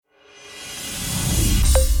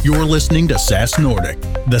You're listening to SaaS Nordic,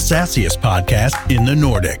 the sassiest podcast in the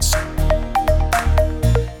Nordics.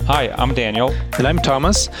 Hi, I'm Daniel. And I'm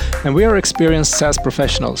Thomas, and we are experienced SaaS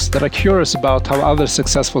professionals that are curious about how other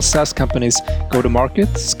successful SaaS companies go to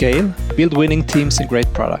market, scale, build winning teams and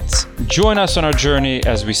great products. Join us on our journey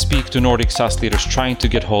as we speak to Nordic SaaS leaders trying to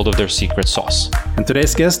get hold of their secret sauce. And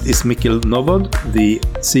today's guest is Mikkel Novod, the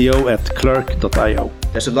CEO at Clerk.io.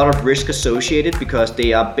 There's a lot of risk associated because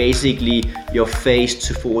they are basically your face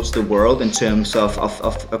towards the world in terms of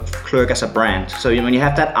Clerk as a brand. So when you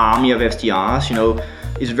have that army of SDRs,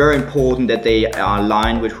 it's very important that they are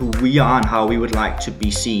aligned with who we are and how we would like to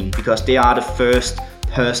be seen, because they are the first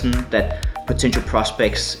person that potential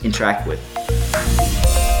prospects interact with.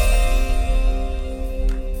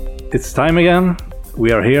 It's time again.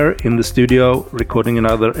 We are here in the studio recording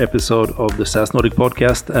another episode of the SaaS Nordic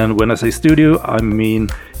podcast. And when I say studio, I mean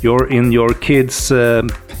you're in your kids'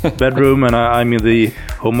 bedroom and I'm in the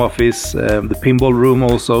home office, the pinball room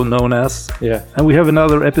also known as. Yeah. And we have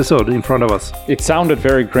another episode in front of us. It sounded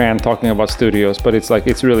very grand talking about studios, but it's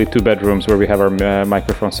really 2 bedrooms where we have our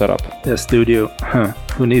microphone set up. Yeah, studio.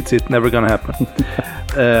 Who needs it? Never gonna happen.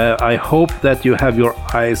 I hope that you have your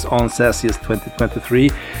eyes on SaaSiest 2023.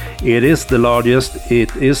 It is the largest,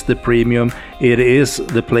 it is the premium, it is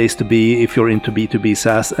the place to be if you're into B2B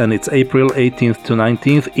SaaS, and it's April 18th to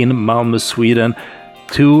 19th in Malmö, Sweden.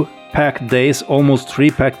 2 packed days, almost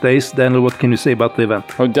 3 packed days. Daniel, what can you say about the event?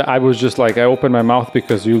 I was just I opened my mouth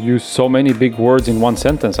because you use so many big words in one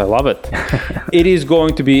sentence. I love it. It is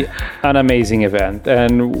going to be an amazing event,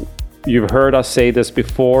 and you've heard us say this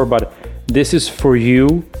before, but this is for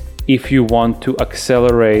you if you want to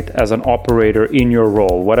accelerate as an operator in your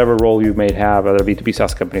role, whatever role you may have, other B2B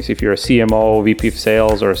SaaS companies, if you're a CMO, VP of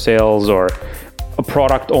sales or a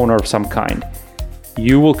product owner of some kind.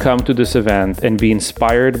 You will come to this event and be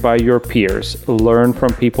inspired by your peers, learn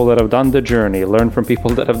from people that have done the journey, learn from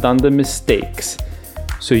people that have done the mistakes,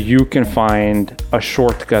 so you can find a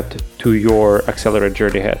shortcut to your accelerated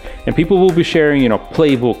journey ahead. And people will be sharing,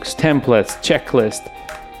 playbooks, templates, checklists.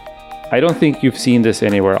 I don't think you've seen this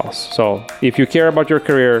anywhere else. So if you care about your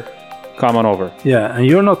career, come on over. Yeah, and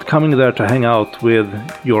you're not coming there to hang out with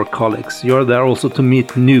your colleagues. You're there also to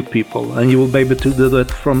meet new people, and you will be able to do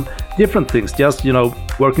that from different things. Just,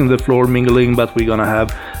 working the floor, mingling, but we're going to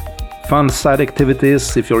have fun side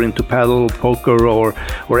activities. If you're into paddle, poker, or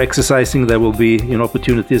exercising, there will be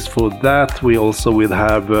opportunities for that. We also will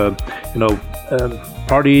have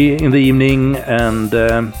party in the evening, and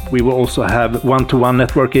we will also have one-to-one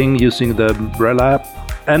networking using the Umbrella app.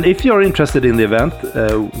 And if you're interested in the event,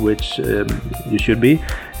 which you should be,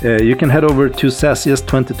 you can head over to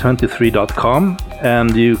sassiest2023.com,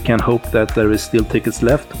 and you can hope that there is still tickets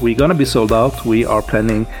left. We're going to be sold out. We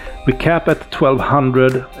cap at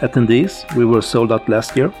 1,200 attendees. We were sold out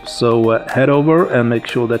last year. So head over and make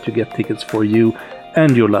sure that you get tickets for you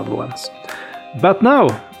and your loved ones. But now,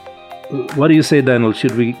 what do you say, Daniel?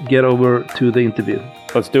 Should we get over to the interview?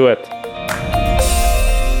 Let's do it.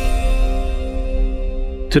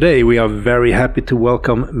 Today, we are very happy to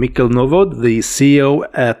welcome Mikkel Novod, the CEO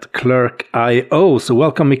at Clerk.io. So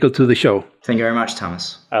welcome, Mikkel, to the show. Thank you very much,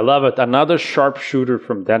 Thomas. I love it. Another sharpshooter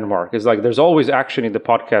from Denmark. It's there's always action in the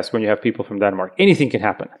podcast when you have people from Denmark. Anything can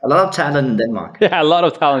happen. A lot of talent in Denmark. Yeah, a lot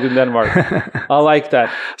of talent in Denmark. I like that.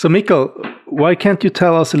 So Mikkel, why can't you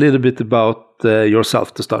tell us a little bit about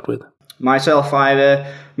yourself to start with? Myself, I'm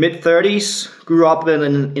mid-30s, grew up in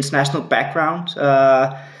an international background,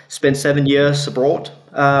 spent 7 years abroad,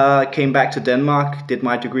 came back to Denmark, did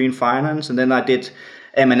my degree in finance, and then I did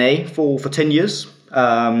M&A for 10 years,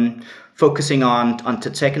 focusing on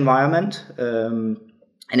the tech environment, and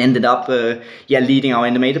ended up leading our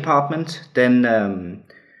M&A department. Then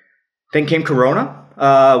came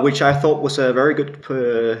Corona, which I thought was a very good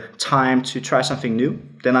time to try something new.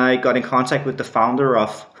 Then I got in contact with the founder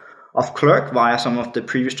of Clerk via some of the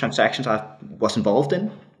previous transactions I was involved in.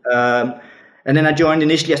 And then I joined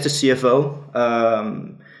initially as the CFO.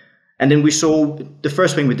 And then we saw, the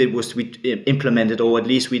first thing we did was we implemented, or at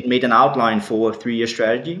least we made an outline for a 3-year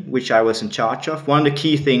strategy, which I was in charge of. One of the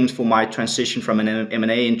key things for my transition from an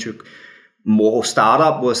M&A into more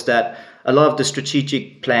startup was that a lot of the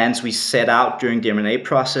strategic plans we set out during the M&A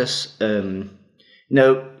process,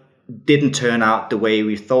 didn't turn out the way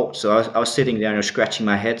we thought. So I was sitting there scratching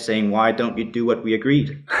my head saying, why don't you do what we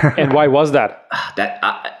agreed? And why was that?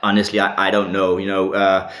 Honestly, I don't know.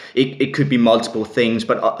 It could be multiple things,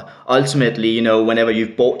 but ultimately, whenever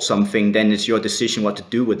you've bought something, then it's your decision what to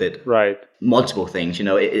do with it. Right. Multiple things,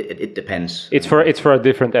 it depends. It's for a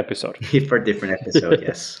different episode. For a different episode,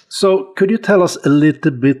 yes. So could you tell us a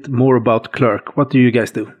little bit more about Clerk? What do you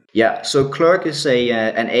guys do? Yeah, so Clerk is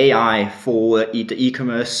an AI for the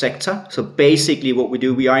e-commerce sector. So basically what we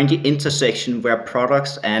do, we are in the intersection where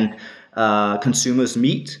products and consumers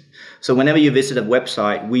meet. So whenever you visit a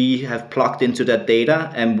website, we have plugged into that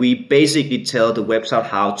data and we basically tell the website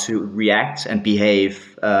how to react and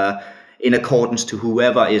behave in accordance to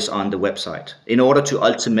whoever is on the website in order to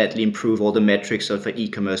ultimately improve all the metrics of an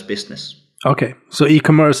e-commerce business. Okay, so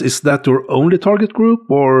e-commerce, is that your only target group,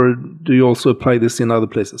 or do you also apply this in other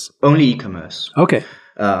places? Only e-commerce. Okay.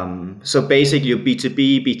 So basically, your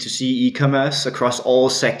B2B, B2C e-commerce across all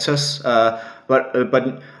sectors.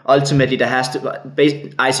 But ultimately, there has to,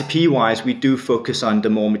 ICP-wise, we do focus on the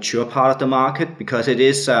more mature part of the market because it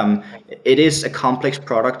is a complex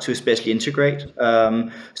product to especially integrate.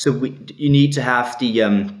 So you need to have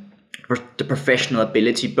the professional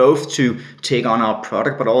ability both to take on our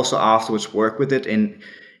product, but also afterwards work with it in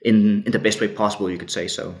the best way possible, you could say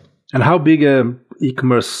so. And how big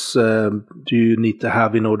e-commerce do you need to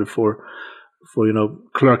have in order for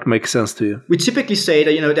Clerk makes sense to you? We typically say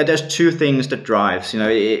that that there's two things that drives.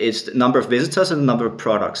 It's the number of visitors and the number of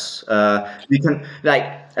products. You can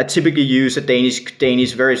I typically use a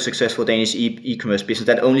Danish very successful Danish e-commerce business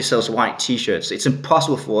that only sells white T-shirts. It's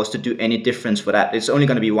impossible for us to do any difference for that. It's only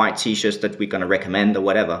going to be white T-shirts that we're going to recommend or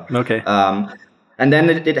whatever. Okay. And then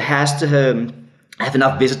it has to have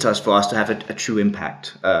enough visitors for us to have a true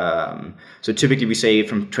impact. So typically we say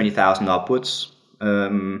from 20,000 upwards.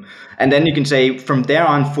 And then you can say from there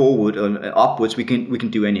on forward upwards we can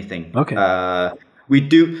do anything. Okay. We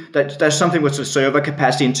do that. There's something with the server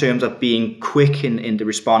capacity in terms of being quick in the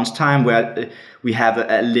response time, where we have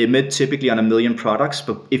a limit typically on 1 million products.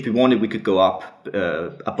 But if we wanted, we could go up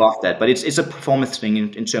above that. But it's a performance thing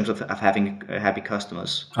in terms of having happy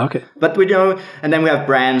customers. Okay. But and then we have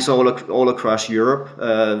brands all across Europe,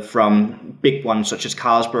 from big ones such as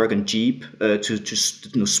Carlsberg and Jeep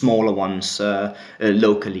to smaller ones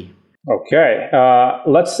locally. Okay,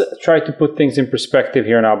 let's try to put things in perspective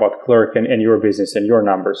here now about Clerk and your business and your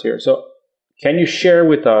numbers here. So can you share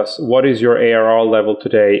with us what is your ARR level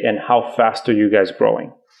today and how fast are you guys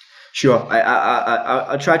growing? Sure.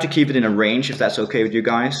 I'll try to keep it in a range if that's okay with you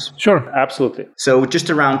guys. Sure, absolutely. So just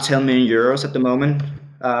around 10 million euros at the moment,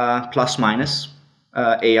 plus minus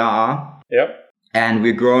ARR. Yep. And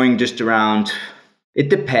we're growing just around, it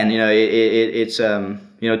depends, it's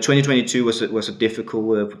 2022 was a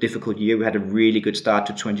difficult year. We had a really good start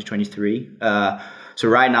to 2023. So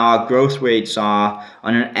right now our growth rates are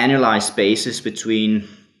on an annualized basis between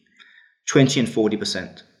 20 and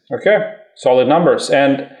 40%. Okay, solid numbers.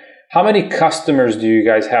 And how many customers do you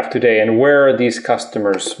guys have today, and where are these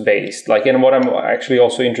customers based? And what I'm actually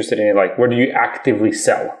also interested in, where do you actively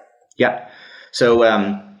sell? Yeah. So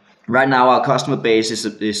right now our customer base is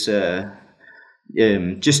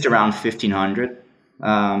just around 1,500.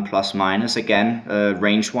 Plus minus again,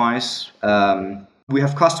 range-wise. We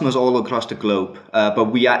have customers all across the globe,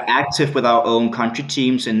 but we are active with our own country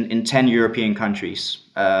teams in 10 European countries.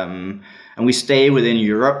 And we stay within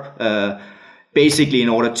Europe, basically in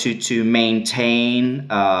order to maintain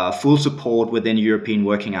full support within European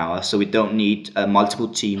working hours. So we don't need multiple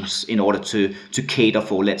teams in order to cater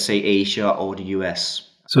for, let's say, Asia or the US.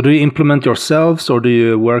 So do you implement yourselves, or do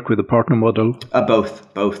you work with a partner model? Both,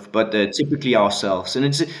 but typically ourselves. And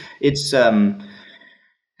it's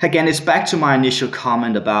again, it's back to my initial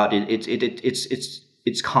comment about it.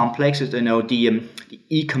 It's complex. The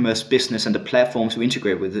e-commerce business and the platforms we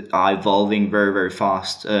integrate with it are evolving very, very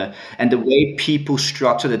fast. And the way people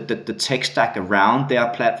structure the tech stack around their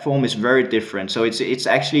platform is very different. So it's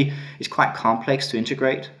quite complex to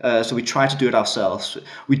integrate. So we try to do it ourselves.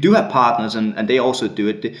 We do have partners, and they also do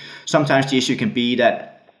it. Sometimes the issue can be that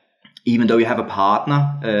even though you have a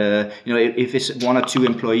partner, if it's one or two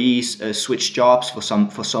employees switch jobs for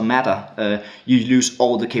some matter, you lose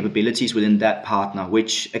all the capabilities within that partner,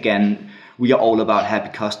 which again, we are all about happy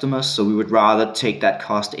customers. So we would rather take that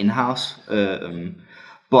cost in-house.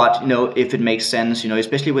 But if it makes sense,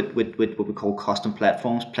 especially with what we call custom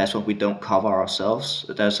platforms we don't cover ourselves,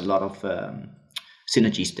 there's a lot of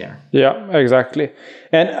synergies there. Yeah, exactly.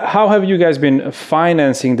 And how have you guys been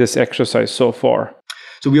financing this exercise so far?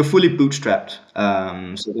 So we are fully bootstrapped.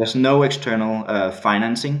 So there's no external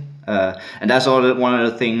financing. And that's one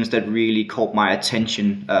of the things that really caught my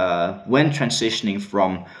attention when transitioning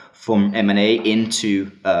from M&A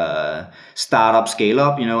into startup scale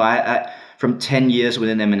up. I from 10 years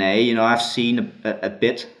within M&A, I've seen a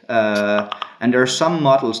bit. And there are some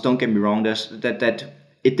models, don't get me wrong, it's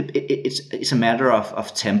a matter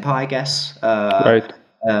of temper, I guess. Right.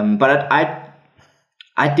 But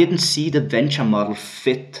I didn't see the venture model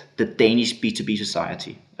fit the Danish B2B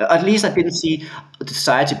society. At least I didn't see the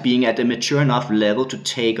society being at a mature enough level to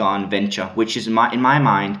take on venture, which is in my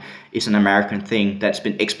mind is an American thing that's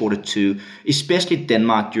been exported to, especially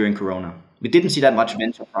Denmark during Corona. We didn't see that much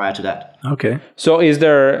venture prior to that. Okay. So is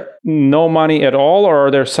there no money at all, or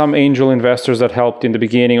are there some angel investors that helped in the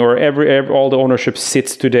beginning, or all the ownership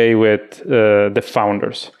sits today with the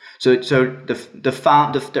founders? So the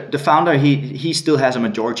founder he still has a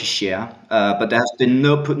majority share, but there has been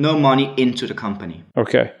no money into the company.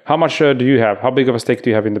 Okay. How much do you have? How big of a stake do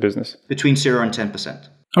you have in the business? Between 0 and 10%.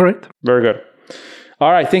 All right. Very good.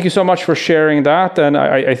 All right. Thank you so much for sharing that. And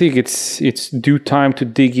I think it's due time to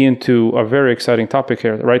dig into a very exciting topic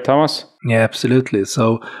here. Right, Thomas? Yeah, absolutely.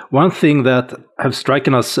 So one thing that have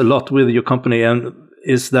striken us a lot with your company and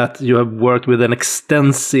is that you have worked with an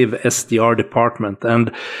extensive SDR department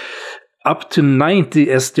and up to 90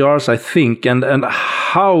 SDRs, I think. And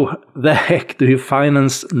how the heck do you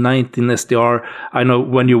finance 19 SDR? I know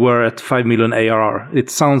when you were at 5 million ARR, it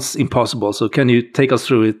sounds impossible. So can you take us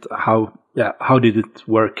through it? How did it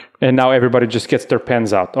work? And now everybody just gets their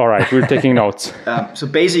pens out. All right, we're taking notes. So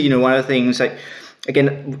basically, one of the things, like,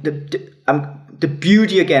 again, the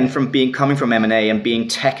beauty again from coming from M&A and being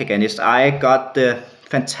tech again is I got the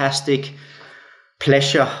fantastic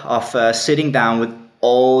pleasure of sitting down with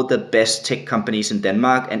all the best tech companies in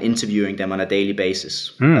Denmark and interviewing them on a daily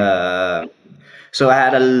basis. So I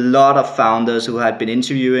had a lot of founders who had been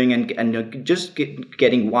interviewing and just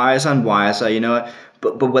getting wiser and wiser,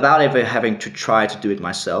 but without ever having to try to do it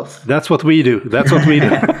myself. That's what we do.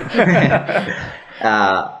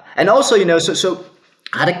 And also, so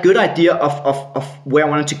I had a good idea of where I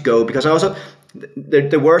wanted to go, because I also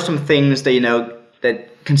there were some things that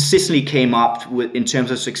that consistently came up with in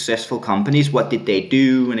terms of successful companies. What did they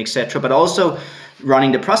do, and etc. But also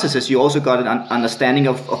running the processes, you also got an understanding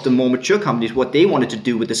of the more mature companies, what they wanted to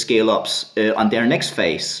do with the scale-ups on their next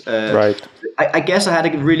phase. Right. I guess I had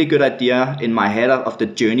a really good idea in my head of the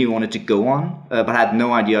journey we wanted to go on, but I had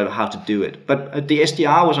no idea how to do it. But the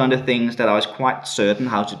SDR was one of the things that I was quite certain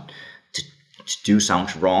how to do.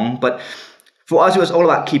 Sounds wrong, but for us it was all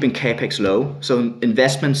about keeping capex low, so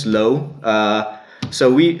investments low.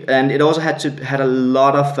 And it also had a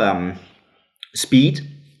lot of speed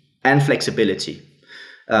and flexibility.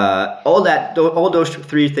 All those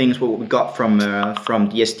three things were what we got from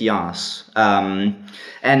the SDRs.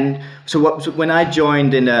 And so when I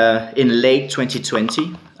joined in late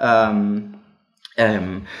 2020,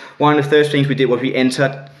 one of the first things we did was we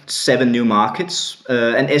entered 7 new markets,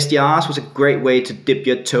 and SDRs was a great way to dip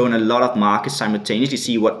your toe in a lot of markets simultaneously,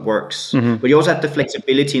 see what works. But you also have the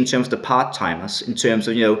flexibility in terms of the part-timers, in terms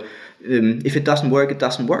of if it doesn't work, it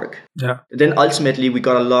doesn't work. Yeah. Then ultimately we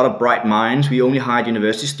got a lot of bright minds. We only hired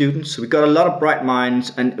university students, so we got a lot of bright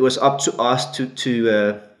minds, and it was up to us to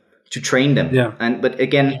train them. Yeah. But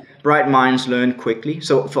again, bright minds learn quickly.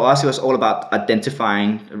 So for us, it was all about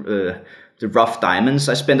identifying the rough diamonds.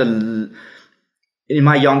 In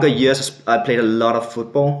my younger years, I played a lot of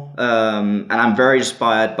football, and I'm very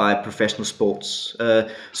inspired by professional sports.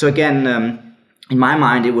 So again, in my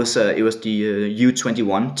mind, it was the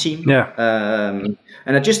U21 team. Yeah.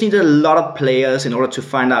 And I just needed a lot of players in order to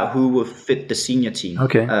find out who would fit the senior team.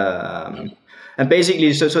 Okay. And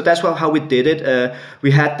basically, so that's how we did it.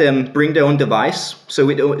 We had them bring their own device. So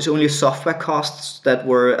it's only software costs that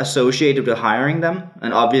were associated with hiring them,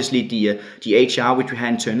 and obviously the HR, which we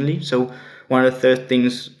had internally. So one of the third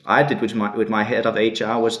things I did with my head of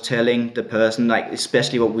HR was telling the person, like,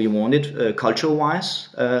 especially what we wanted cultural-wise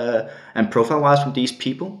and profile-wise from these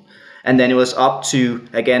people. And then it was up to,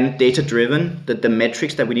 again, data-driven, the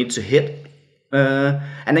metrics that we need to hit,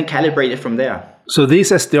 and then calibrate it from there. So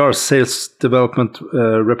these SDR, sales development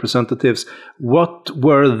representatives, what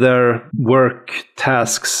were their work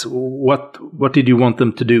tasks? What did you want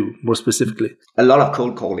them to do more specifically? A lot of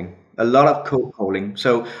cold calling.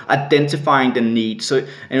 So identifying the need. So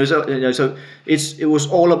it was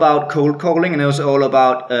all about cold calling, and it was all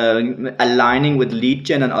about aligning with lead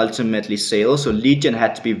gen and ultimately sales. So lead gen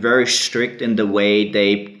had to be very strict in the way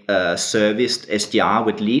they serviced SDR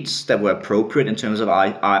with leads that were appropriate in terms of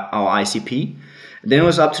our ICP. Then it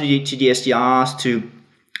was up to the SDRs to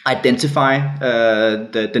identify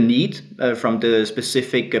the need from the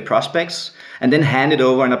specific prospects, and then hand it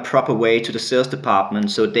over in a proper way to the sales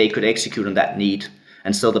department so they could execute on that need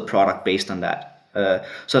and sell the product based on that.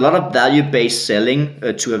 So a lot of value-based selling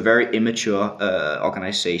to a very immature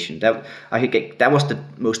organization. That was the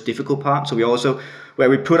most difficult part. So where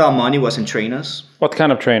we put our money was in trainers. What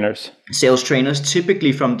kind of trainers? Sales trainers,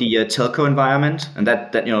 typically from the telco environment, and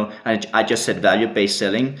that I just said value-based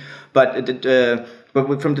selling. But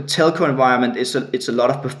But from the telco environment, it's a lot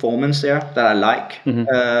of performance there that I like.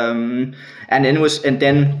 And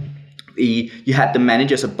then you had the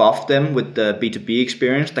managers above them with the B2B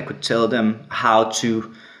experience that could tell them how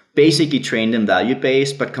to basically train them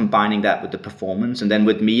value-based, but combining that with the performance. And then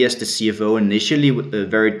with me as the CFO initially,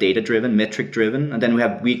 very data-driven, metric-driven. And then we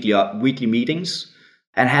have weekly meetings,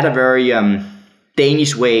 and had a very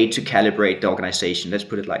Danish way to calibrate the organization. Let's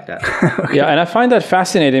put it like that. Yeah, and I find that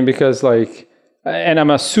fascinating because and I'm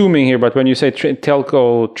assuming here, but when you say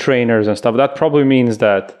telco trainers and stuff, that probably means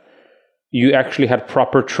that you actually had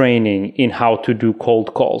proper training in how to do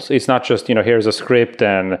cold calls. It's not just, here's a script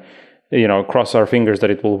and, cross our fingers that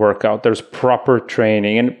it will work out. There's proper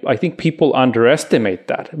training. And I think people underestimate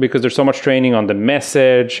that because there's so much training on the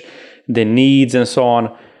message, the needs and so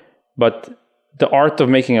on. But the art of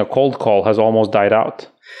making a cold call has almost died out.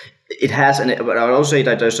 It has, but I would also say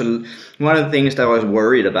that there's one of the things that I was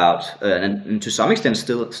worried about, and to some extent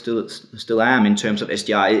still am in terms of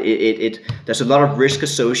SDR. There's a lot of risk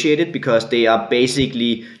associated because they are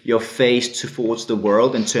basically your face towards the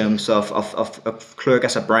world in terms of Clerk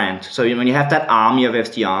as a brand. So when you have that army of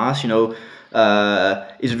SDRs,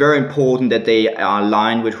 it's very important that they are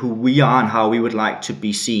aligned with who we are and how we would like to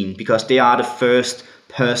be seen, because they are the first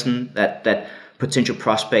person that potential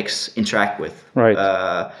prospects interact with.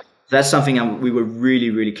 Right. That's something we were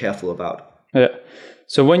really, really careful about. Yeah.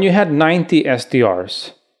 So when you had 90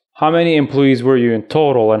 SDRs, how many employees were you in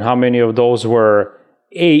total, and how many of those were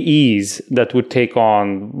AEs that would take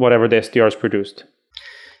on whatever the SDRs produced?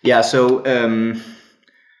 Yeah. So when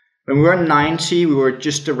we were 90, we were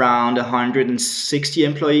just around 160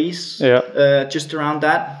 employees. Yeah. Just around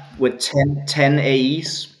that, with 10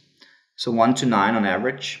 AEs. So 1 to 9 on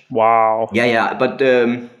average. Wow. Yeah. But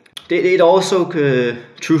it also,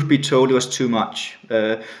 truth be told, it was too much.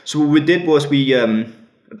 So what we did was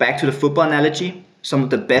back to the football analogy, some of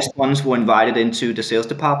the best ones were invited into the sales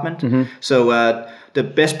department. Mm-hmm. So the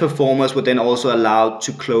best performers were then also allowed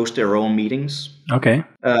to close their own meetings. Okay.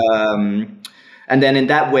 And then in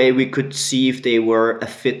that way, we could see if they were a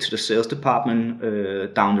fit to the sales department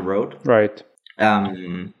down the road. Right.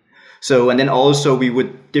 So, and then also we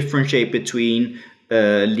would differentiate between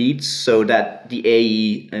leads, so that the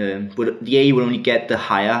AE would only get the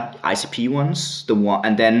higher ICP ones,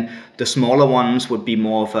 and then the smaller ones would be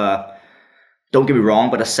more of a, don't get me wrong,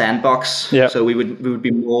 but a sandbox. Yeah. So we would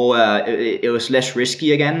be more. It was less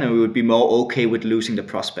risky again, and we would be more okay with losing the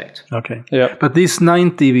prospect. Okay. Yeah. But these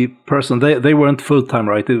 90 persons, they weren't full time,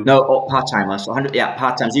 right? No, part timers. 100. Yeah,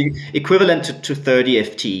 part timers. Equivalent to 30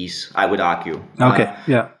 FTs, I would argue. Okay.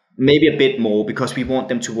 Yeah. Maybe a bit more, because we want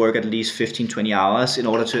them to work at least 15-20 hours in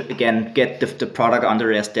order to, again, get the product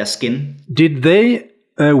under their skin. Did they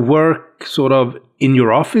work sort of in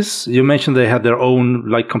your office? You mentioned they had their own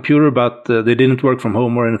computer, but they didn't work from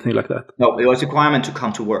home or anything like that. No, it was a requirement to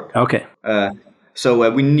come to work. Okay.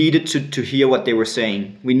 So we needed to hear what they were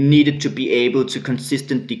saying. We needed to be able to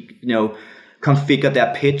consistently, configure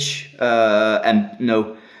their pitch, and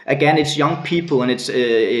again, it's young people, and it's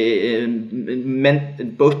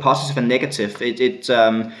meant both positive and negative.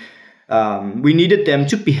 We needed them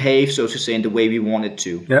to behave, so to say, in the way we wanted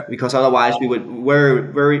to. Yeah. Because otherwise we would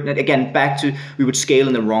we would scale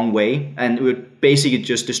in the wrong way, and we would basically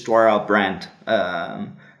just destroy our brand.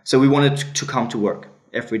 So we wanted to come to work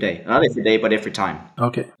every day. Not every day, but every time.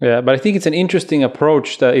 Okay. Yeah, but I think it's an interesting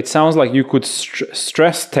approach that it sounds like you could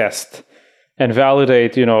stress test and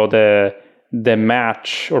validate, the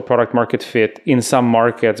match or product market fit in some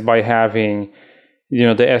markets by having, the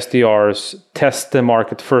SDRs test the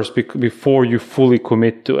market first before you fully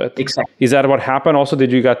commit to it. Exactly. Is that what happened? Also,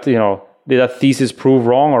 did you did that thesis prove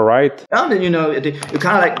wrong or right? Well, you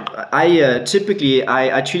kind of I typically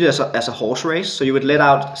treat it as a horse race. So you would let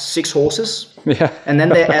out 6 horses, yeah, and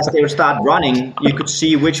then as they would start running, you could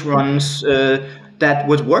see which ones that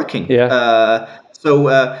was working. Yeah. So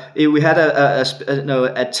we had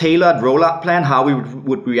a tailored rollout plan, how we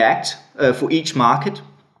would react for each market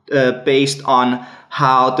based on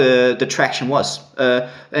how the traction was.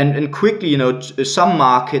 And quickly, some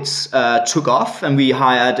markets took off, and we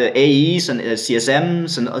hired AEs and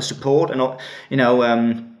CSMs and support and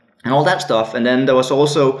and all that stuff. And then there was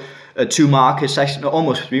also 2 markets, actually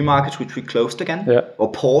almost 3 markets, which we closed again,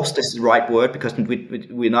 or paused. This is the right word, because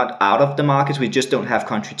we're not out of the markets. We just don't have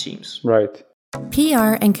country teams. Right.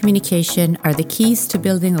 PR and communication are the keys to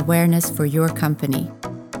building awareness for your company.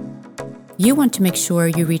 You want to make sure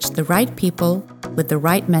you reach the right people with the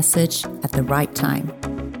right message at the right time.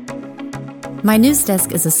 My News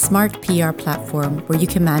Desk is a smart PR platform where you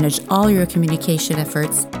can manage all your communication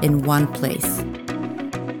efforts in one place.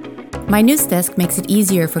 My news desk makes it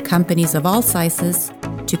easier for companies of all sizes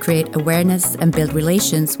to create awareness and build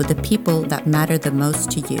relations with the people that matter the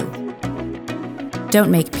most to you.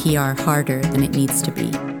 Don't make PR harder than it needs to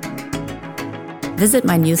be. Visit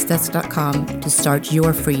mynewsdesk.com to start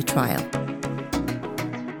your free trial.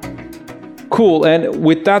 Cool. And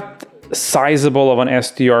with that sizable of an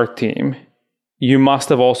SDR team, you must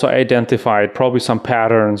have also identified probably some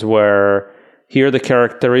patterns where here are the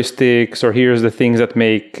characteristics or here's the things that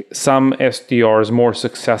make some SDRs more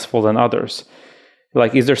successful than others.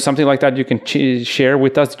 Like, is there something like that you can share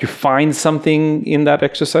with us? Did you find something in that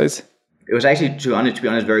exercise? It was actually, to be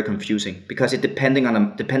honest, very confusing because it depended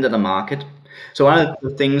on the market. So one of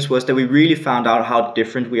the things was that we really found out how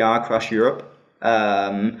different we are across Europe.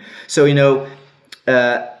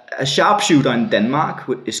 A sharpshooter in Denmark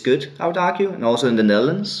is good, I would argue, and also in the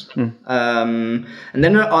Netherlands. And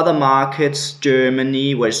then there are other markets,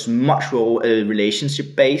 Germany, where it's much more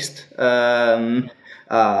relationship-based. The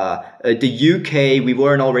UK, we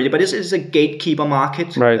weren't already, but it's a gatekeeper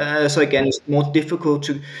market. Right. So again, it's more difficult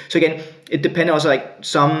to. So again, it depended also like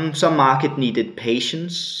some market needed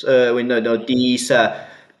patience. These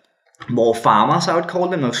more farmers, I would call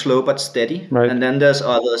them, slow but steady. Right. And then there's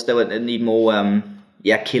others that would need more.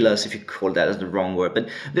 Killers, if you call that as the wrong word, but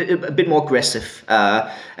a bit more aggressive.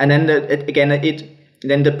 And then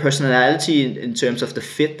then the personality in terms of the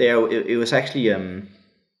fit there, it was actually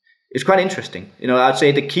it's quite interesting. I'd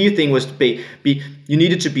say the key thing was you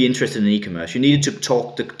needed to be interested in e-commerce. You needed to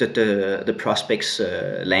talk the prospects'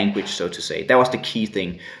 language, so to say. That was the key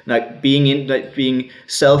thing. Like being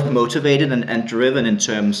self-motivated and driven in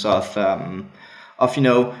terms of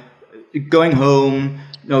going home.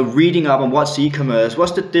 Reading up on what's e-commerce,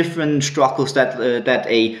 what's the different struggles that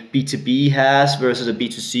a B2B has versus a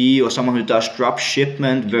B2C, or someone who does drop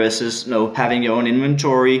shipment versus having your own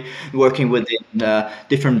inventory, working within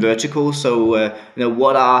different verticals. So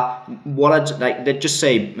what are like, let's just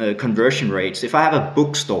say conversion rates. If I have a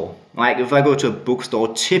bookstore, like if I go to a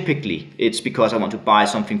bookstore, typically it's because I want to buy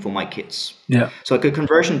something for my kids. Yeah. So the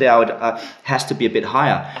conversion there has to be a bit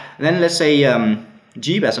higher. And then let's say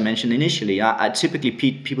Jeep, as I mentioned initially, I typically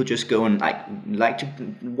people just go and like to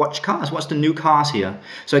watch cars. What's the new cars here?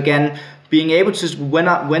 So again, being able to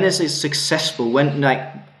when is it successful? When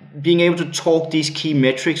being able to talk these key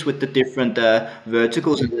metrics with the different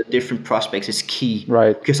verticals and the different prospects is key.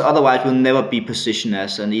 Right. Because otherwise, we'll never be positioned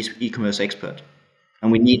as an e-commerce expert, and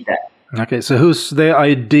we need that. Okay, so who's the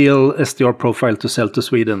ideal SDR profile to sell to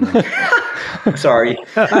Sweden? Sorry.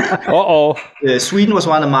 Sweden was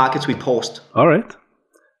one of the markets we paused. All right.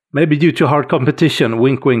 Maybe due to hard competition,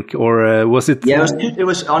 wink, wink, or was it? Yeah, it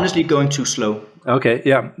was honestly going too slow. Okay,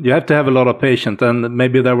 yeah, you have to have a lot of patience, and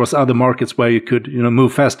maybe there was other markets where you could,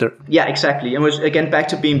 move faster. Yeah, exactly. And was again back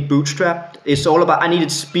to being bootstrapped. It's all about I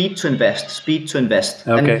needed speed to invest.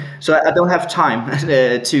 Okay. And so I don't have time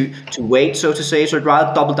to wait, so to say. So I'd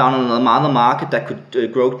rather double down on another market that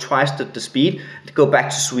could grow twice the speed. To go back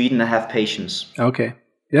to Sweden and have patience. Okay.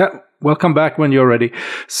 Yeah. Welcome back when you're ready.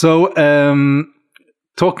 So.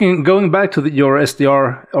 Going back to your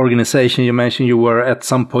SDR organization, you mentioned you were at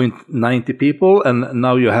some point 90 people, and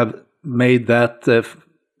now you have made that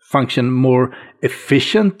function more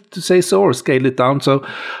efficient, to say so, or scale it down. So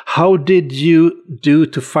how did you do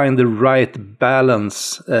to find the right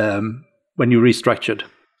balance when you restructured?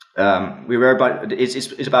 We were about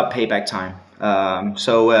it's about payback time.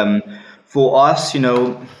 For us,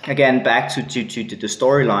 again, back to the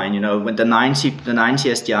storyline, when the 90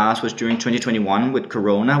 SDRs was during 2021 with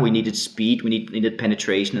Corona, we needed speed, we needed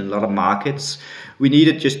penetration in a lot of markets. We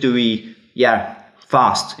needed just to be,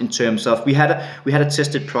 fast in terms of, we had a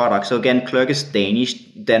tested product. So again, Clerk is Danish.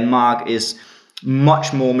 Denmark is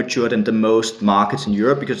much more mature than the most markets in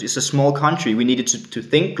Europe because it's a small country. We needed to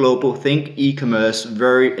think global, think e-commerce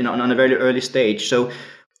on a very early stage. So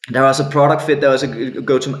there was a product fit, there was a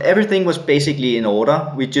go-to. Everything was basically in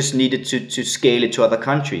order. We just needed to scale it to other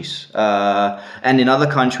countries. And in other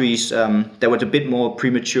countries, that was a bit more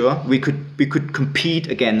premature. We could compete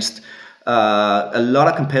against a lot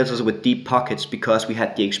of competitors with deep pockets because we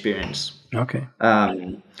had the experience. Okay.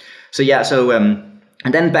 And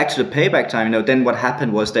then back to the payback time, then what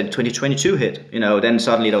happened was that 2022 hit. Then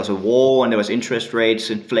suddenly there was a war and there was interest rates,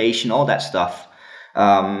 inflation, all that stuff.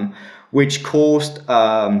 Which caused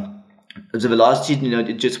the velocity,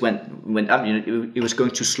 it just went up. It was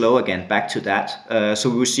going too slow again. Back to that. So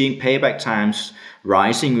we were seeing payback times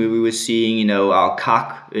rising. We were seeing, our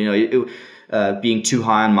CAC, being too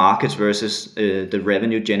high on markets versus the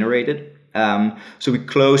revenue generated. So we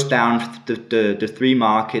closed down the three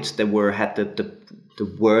markets that had the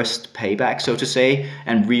worst payback, so to say,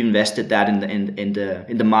 and reinvested that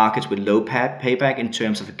in the markets with low payback in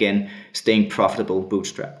terms of, again, staying profitable,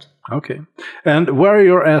 bootstrapped. Okay. And where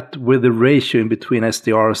you're at with the ratio in between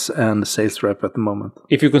SDRs and sales rep at the moment?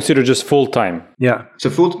 If you consider just full time. Yeah. So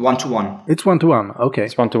full 1-to-1. It's 1-to-1. Okay.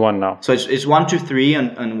 It's 1-to-1 now. So it's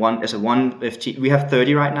 1-to-3 and one as a 1 FT. We have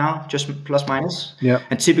 30 right now, just plus minus. Yeah.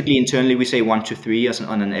 And typically internally we say 1-to-3 as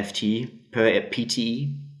on an FT per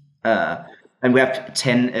PTE. And we have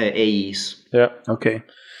 10 AEs. Yeah. Okay.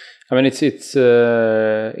 I mean, it's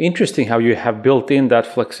interesting how you have built in that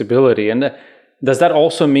flexibility. And does that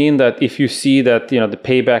also mean that if you see that, the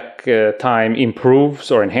payback time improves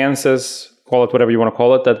or enhances, call it whatever you want to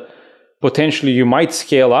call it, that potentially you might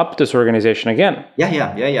scale up this organization again?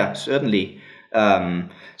 Yeah, certainly.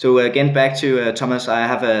 So again, back to Thomas, I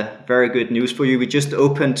have a very good news for you. We just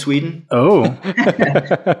opened Sweden. Oh,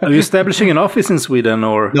 are you establishing an office in Sweden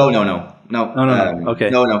or? No. Okay.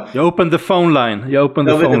 No. You opened the phone line. Opened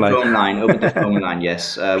the phone line,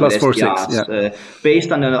 yes. Plus with 46, SDRs, yeah.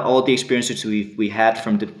 Based on all the experiences we had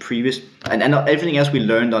from the previous, and everything else we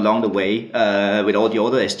learned along the way with all the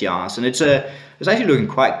other SDRs. And it's actually looking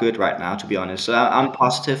quite good right now, to be honest. So I'm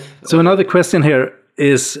positive. So another question here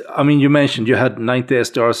is, I mean, you mentioned you had 90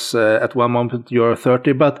 SDRs at one moment, you're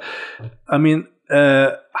 30, but I mean,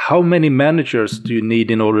 how many managers do you need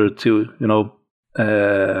in order to,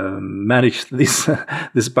 manage this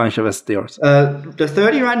bunch of SDRs? The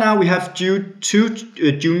 30 right now, we have two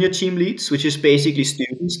junior team leads, which is basically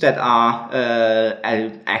students that are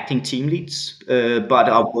acting team leads, but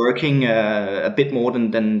are working a bit more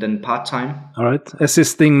than part-time. All right.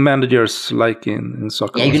 Assisting managers like in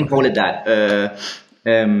soccer. Yeah, you can call it that.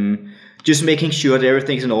 Just making sure that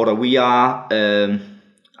everything's in order. We are...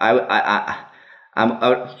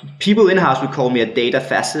 people in-house would call me a data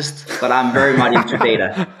fascist, but I'm very much into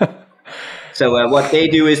data. So what they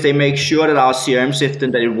do is they make sure that our CRM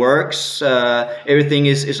system, that it works, everything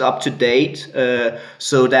is up to date,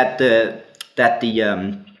 so that the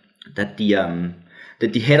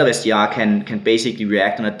head of SDR can basically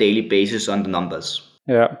react on a daily basis on the numbers.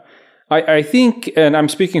 Yeah, I think, and I'm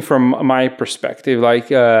speaking from my perspective, I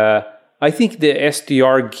think the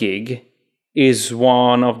SDR gig is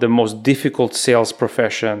one of the most difficult sales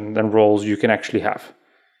profession and roles you can actually have.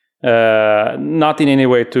 Not in any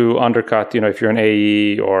way to undercut, if you're an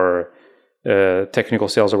AE or technical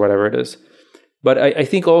sales or whatever it is. But I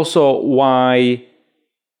think also why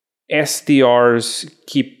SDRs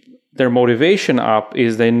keep their motivation up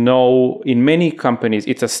is they know in many companies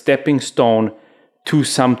it's a stepping stone to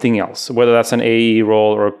something else, whether that's an AE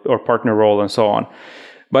role or partner role and so on.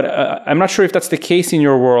 But I'm not sure if that's the case in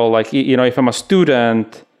your world. Like, if I'm a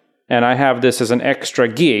student and I have this as an extra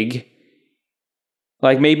gig,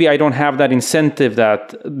 like maybe I don't have that incentive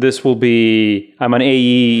that this will be, I'm an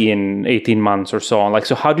AE in 18 months or so on. Like,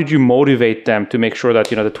 so how did you motivate them to make sure that,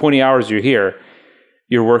 the 20 hours you're here,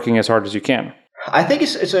 you're working as hard as you can? I think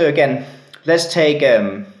it's again, let's take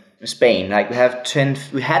Spain. Like we had 10,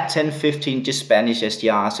 15 just Spanish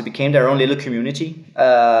SDRs. It became their own little community.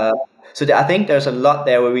 So I think there's a lot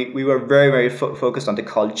there where we were very, very focused on the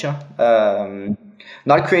culture.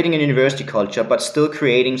 Not creating a university culture, but still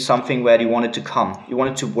creating something where you wanted to come. You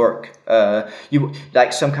wanted to work. You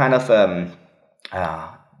like some kind of, I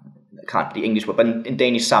can't the English word, but in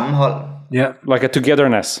Danish, sammenhold. Yeah, like a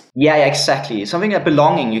togetherness. Yeah, exactly. Something like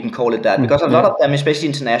belonging, you can call it that. Because a lot of them, especially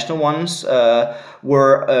international ones,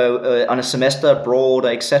 were on a semester abroad,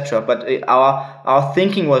 etc. But our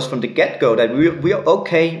thinking was from the get-go that we are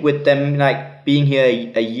okay with them like being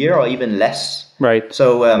here a year or even less. Right.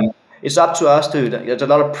 So it's up to us there's a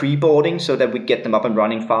lot of pre-boarding so that we get them up and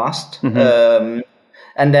running fast. Mm-hmm.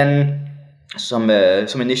 And then some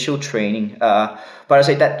initial training. But I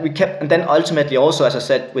say that we kept, and then ultimately also, as I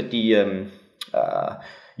said, with the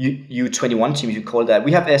U21 team, you call that,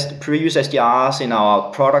 we have previous SDRs in our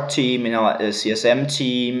product team, in our CSM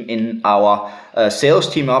team, in our sales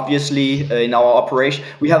team, obviously, in our operation.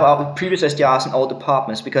 We have our previous SDRs in all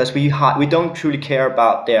departments because we don't truly care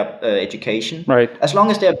about their education. Right. As long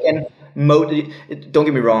as they're again don't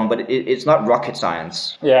get me wrong, but it's not rocket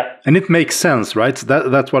science. Yeah, and it makes sense, right?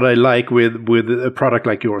 That's what I like with a product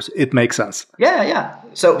like yours. It makes sense. Yeah.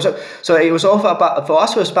 So it was also about, for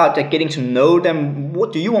us, it was about getting to know them.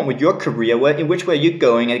 What do you want with your career? In which way are you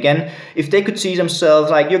going? And again, if they could see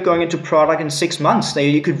themselves like you're going into product in 6 months,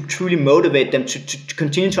 then you could truly motivate them to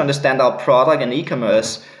continue to understand our product and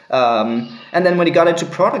e-commerce. And then when they got into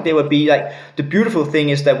product, they would be like, the beautiful thing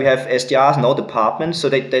is that we have SDRs in all departments, so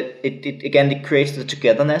that it creates the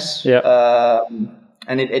togetherness. Yeah.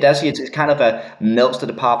 And it actually, it's kind of melts the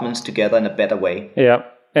departments together in a better way. Yeah.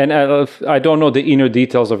 And I don't know the inner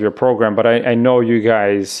details of your program, but I know you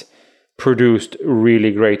guys produced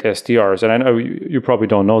really great SDRs. And I know you probably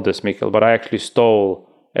don't know this, Mikkel, but I actually stole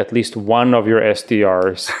at least one of your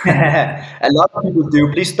SDRs. A lot of people do.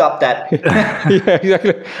 Please stop that. Yeah,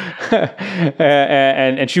 exactly.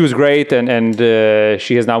 And she was great, and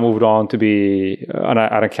she has now moved on to be an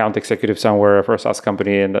account executive somewhere for a SaaS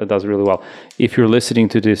company, and does really well. If you're listening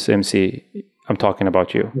to this, MC, I'm talking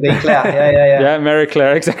about you. Mary Claire, yeah. Yeah, Mary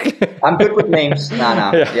Claire, exactly. I'm good with names.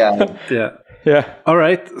 No. Yeah. All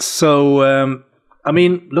right. So,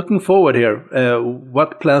 looking forward here,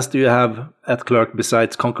 what plans do you have at Clerk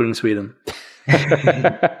besides conquering Sweden?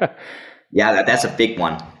 Yeah, that's a big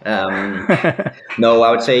one. No,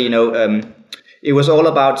 I would say, it was all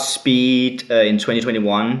about speed in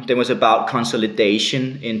 2021. Then was about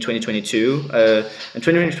consolidation in 2022. In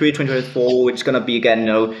 2023, 2024, it's going to be again,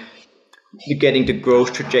 getting the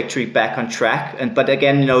growth trajectory back on track. But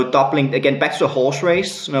again, doubling again back to the horse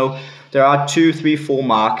race. There are 2, 3, 4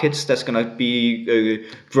 markets that's going to be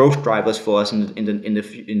growth drivers for us in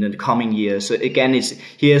the coming years. So again,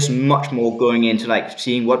 here's much more going into like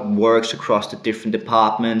seeing what works across the different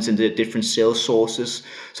departments and the different sales sources.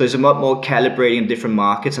 So it's a lot more calibrating different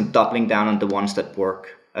markets and doubling down on the ones that work.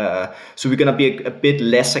 So we're going to be a bit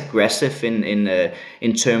less aggressive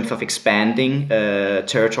in terms of expanding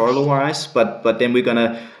territorial wise, but then we're going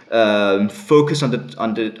to focus on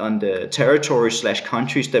the territories /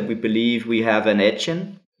 countries that we believe we have an edge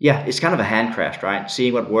in. Yeah, it's kind of a handcraft, right?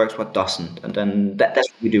 Seeing what works, what doesn't, and then that's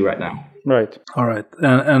what we do right now. Right. All right.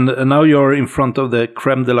 And now you're in front of the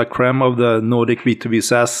creme de la creme of the Nordic B2B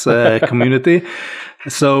SaaS community.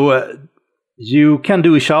 So you can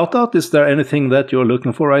do a shout out. Is there anything that you're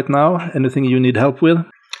looking for right now? Anything you need help with?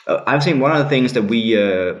 I've seen one of the things that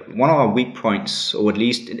one of our weak points, or at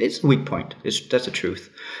least it's a weak point, that's the truth,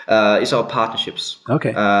 is our partnerships.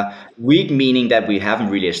 Okay. Weak meaning that we haven't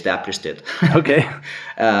really established it. Okay.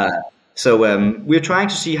 So we're trying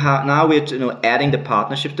to see how now we're adding the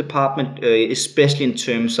partnership department, especially in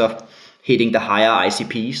terms of hitting the higher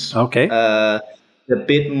ICPs. Okay. A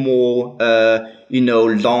bit more,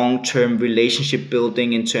 long-term relationship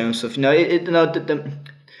building in terms of,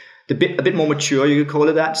 a bit more mature, you could call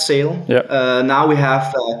it that, sale. Yeah. Now we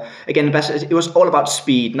have, again, it was all about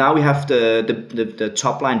speed. Now we have the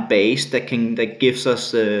top line base that gives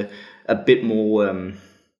us a bit more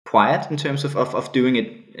quiet in terms of doing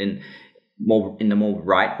it in the more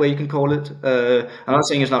right way, you can call it. I'm not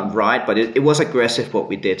saying it's not right, but it was aggressive what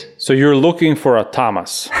we did. So you're looking for a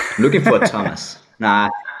Thomas. Looking for a Thomas. Nah,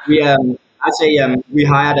 I'd say we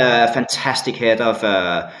hired a fantastic head of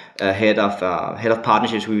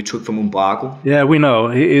partnerships we took from Umbraco. Yeah, we know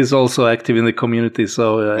he is also active in the community.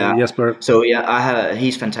 So Jesper. So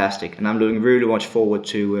he's fantastic, and I'm looking really much forward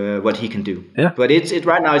to what he can do. Yeah. But it's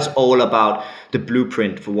right now it's all about the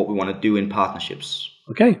blueprint for what we want to do in partnerships.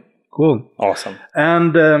 Okay. Cool. Awesome.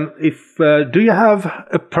 And do you have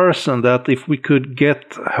a person that if we could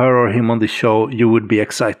get her or him on the show, you would be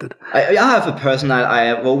excited? I have a person I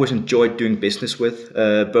have always enjoyed doing business with,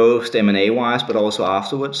 both M&A-wise, but also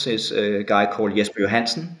afterwards, is a guy called Jesper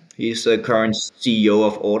Johansen. He's the current CEO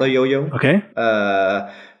of Order Yo-Yo. Okay.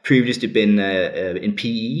 Previously been in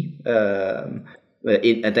PE.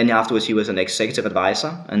 And then afterwards, he was an executive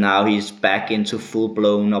advisor, and now he's back into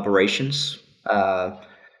full-blown operations.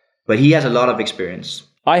 But he has a lot of experience.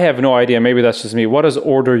 I have no idea. Maybe that's just me. What does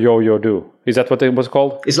Order Yo-Yo do? Is that what it was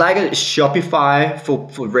called? It's like a Shopify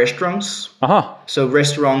for restaurants. Uh-huh. So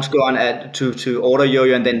restaurants go on to Order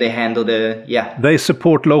Yo-Yo, and then they handle They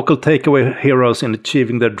support local takeaway heroes in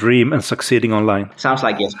achieving their dream and succeeding online. Sounds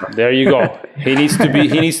like yes. There you go. He needs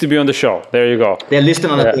to be on the show. There you go. They're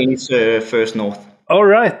listed on the Danish First North. All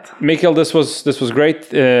right. Mikkel, this was great.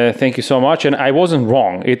 Thank you so much. And I wasn't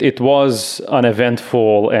wrong. It was an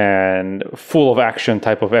eventful and full of action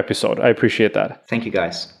type of episode. I appreciate that. Thank you,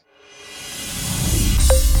 guys.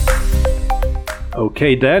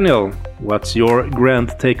 Okay, Daniel, what's your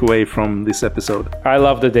grand takeaway from this episode? I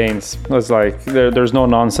love the Danes. It's like there's no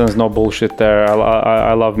nonsense, no bullshit there.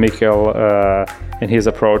 I love Mikkel and his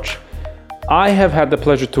approach. I have had the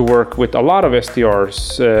pleasure to work with a lot of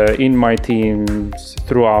SDRs in my teams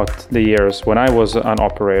throughout the years when I was an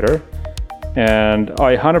operator. And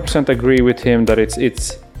I 100% agree with him that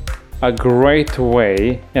it's a great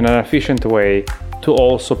way and an efficient way to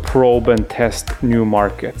also probe and test new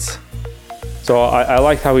markets. So I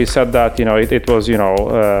liked how he said that, it was,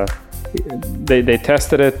 they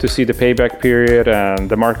tested it to see the payback period, and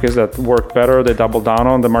the markets that worked better, they doubled down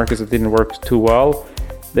on. The markets that didn't work too well,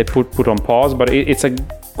 they put on pause. But it's a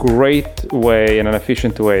great way and an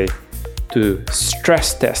efficient way to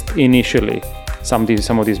stress test initially some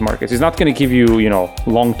of these markets. It's not going to give you,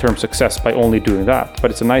 long-term success by only doing that,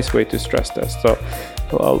 but it's a nice way to stress test. So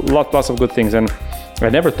lots of good things. And I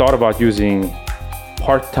never thought about using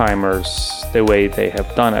part-timers the way they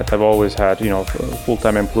have done it. I've always had,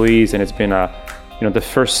 full-time employees, and it's been the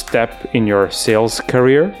first step in your sales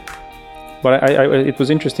career. But it was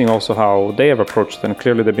interesting also how they have approached it, and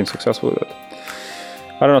clearly they've been successful with it.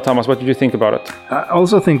 I don't know, Thomas, what did you think about it? I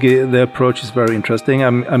also think the approach is very interesting.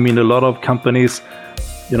 I mean, a lot of companies,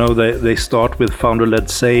 they start with founder-led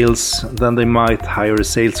sales, then they might hire a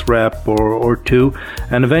sales rep or two,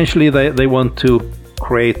 and eventually they want to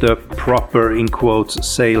create a proper, in quotes,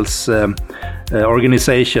 sales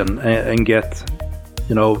organization and get,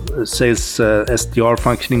 sales SDR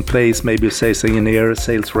function in place, maybe a sales engineer,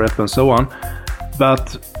 sales rep, and so on.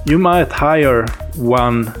 But you might hire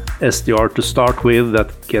one SDR to start with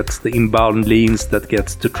that gets the inbound leads, that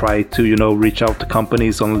gets to try to, reach out to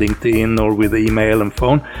companies on LinkedIn or with email and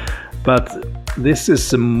phone. But this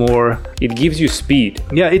is a more... It gives you speed.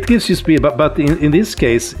 Yeah, it gives you speed. But in this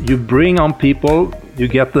case, you bring on people, you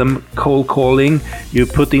get them cold calling, you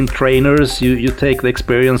put in trainers, you take the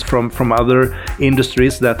experience from other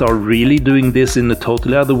industries that are really doing this in a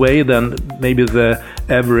totally other way than maybe the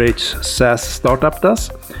average SaaS startup does.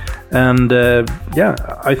 And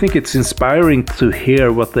I think it's inspiring to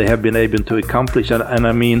hear what they have been able to accomplish. And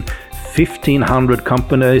I mean, 1,500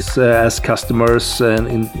 companies as customers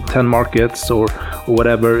in 10 markets or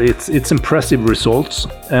whatever. It's impressive results,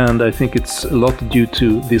 and I think it's a lot due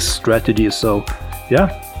to this strategy. So,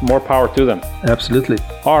 more power to them. Absolutely.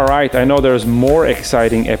 All right, I know there's more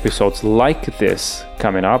exciting episodes like this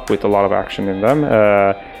coming up with a lot of action in them.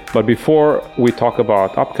 But before we talk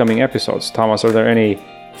about upcoming episodes, Thomas, are there any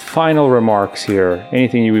final remarks here?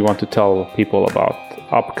 Anything you want to tell people about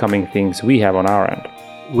upcoming things we have on our end?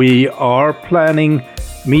 We are planning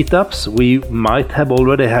meetups. We might have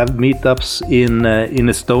already have meetups in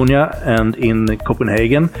Estonia and in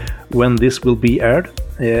Copenhagen when this will be aired.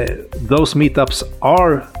 Those meetups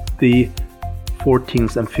are the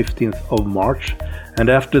 14th and 15th of March. And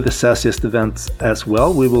after the SaaSiest events as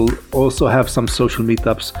well, we will also have some social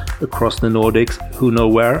meetups across the Nordics. Who know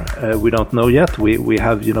where? We don't know yet. We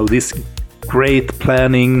have, this great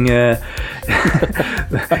planning,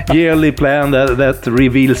 yearly plan that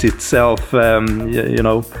reveals itself,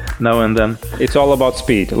 now and then. It's all about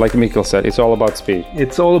speed, like Mikkel said. It's all about speed.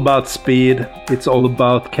 It's all about speed. It's all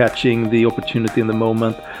about catching the opportunity in the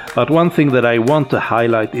moment. But one thing that I want to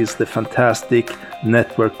highlight is the fantastic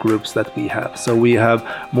network groups that we have. So we have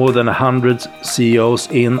more than 100 CEOs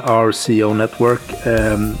in our CEO network.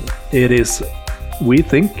 It is, we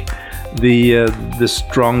think, the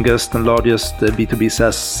strongest and largest B2B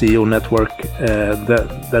SaaS CEO network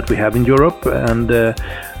that we have in Europe, and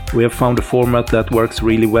we have found a format that works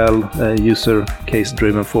really well, user case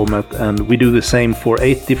driven format, and we do the same for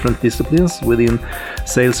 8 different disciplines within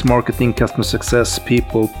sales, marketing, customer success,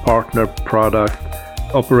 people, partner, product,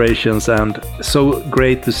 operations. And so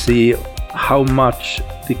great to see how much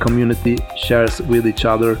the community shares with each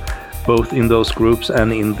other, both in those groups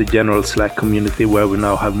and in the general Slack community, where we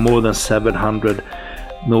now have more than 700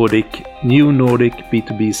 new Nordic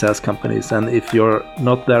B2B SaaS companies. And if you're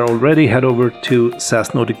not there already, head over to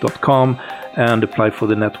saasnordic.com and apply for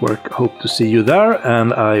the network. Hope to see you there,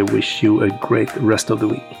 and I wish you a great rest of the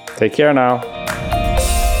week. Take care now.